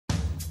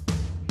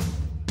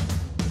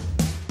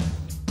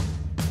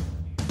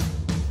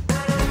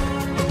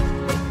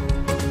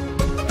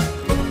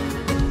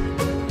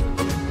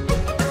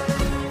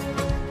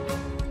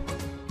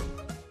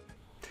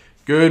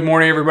Good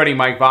morning, everybody.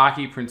 Mike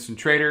Vacchi, Princeton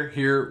Trader,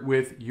 here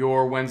with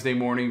your Wednesday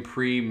morning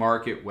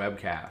pre-market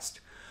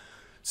webcast.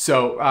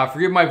 So,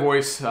 forgive my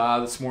voice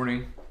this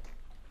morning.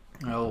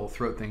 I had a little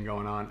throat thing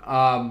going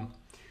on.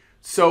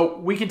 So,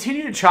 we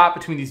continue to chop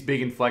between these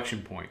big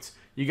inflection points.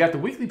 You got the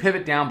weekly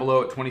pivot down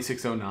below at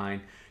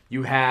 2609.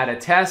 You had a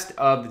test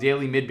of the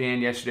daily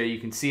midband yesterday. You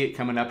can see it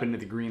coming up into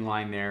the green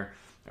line there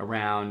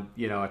around,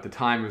 at the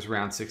time it was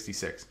around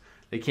 66.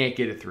 They can't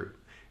get it through.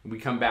 And we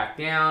come back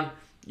down.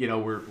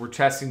 We're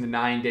testing the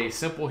 9-day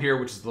simple here,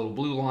 which is the little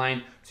blue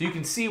line. So you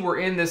can see we're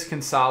in this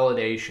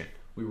consolidation.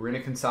 We were in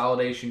a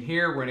consolidation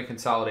here. We're in a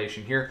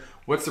consolidation here.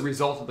 What's the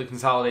result of the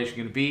consolidation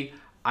going to be?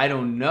 I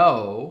don't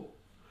know.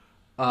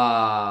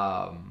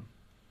 I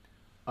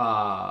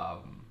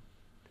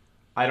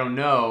don't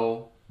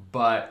know,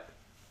 but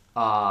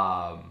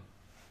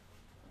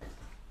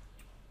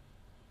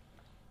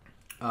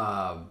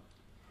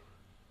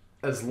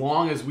as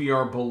long as we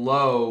are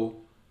below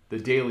the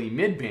daily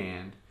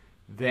midband,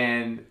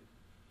 then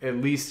at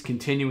least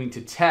continuing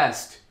to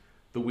test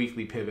the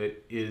weekly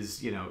pivot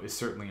is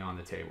certainly on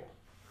the table.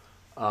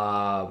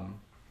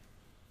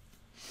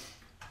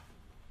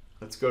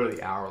 Let's go to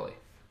the hourly.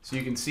 So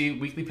you can see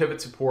weekly pivot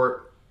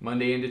support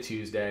Monday into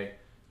Tuesday.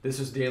 This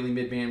was daily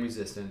midband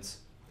resistance.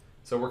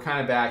 So we're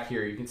kind of back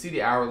here. You can see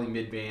the hourly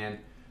midband.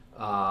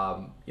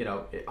 On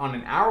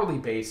an hourly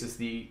basis,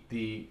 the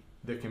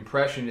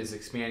compression is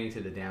expanding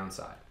to the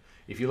downside.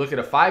 If you look at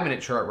a 5-minute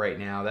chart right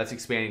now, that's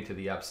expanding to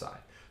the upside.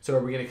 So are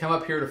we going to come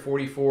up here to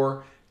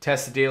 44,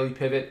 test the daily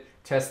pivot,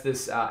 test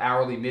this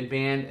hourly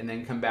midband, and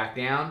then come back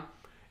down?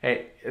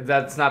 Hey,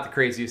 that's not the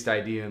craziest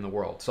idea in the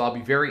world. So I'll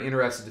be very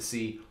interested to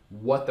see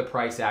what the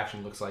price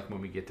action looks like when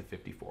we get to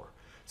 54.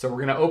 So we're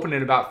going to open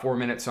in about 4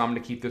 minutes, so I'm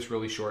going to keep this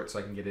really short so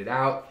I can get it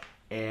out.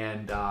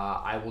 And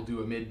I will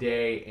do a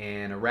midday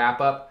and a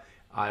wrap-up.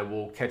 I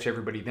will catch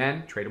everybody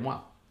then. Trade them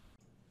well.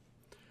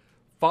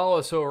 Follow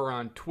us over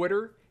on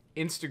Twitter,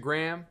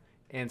 Instagram,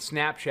 and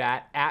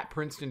Snapchat at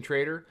Princeton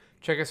Trader.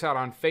 Check us out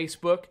on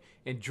Facebook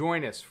and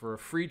join us for a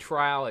free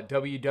trial at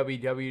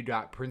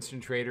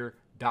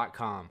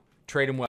www.princetontrader.com. Trade them well.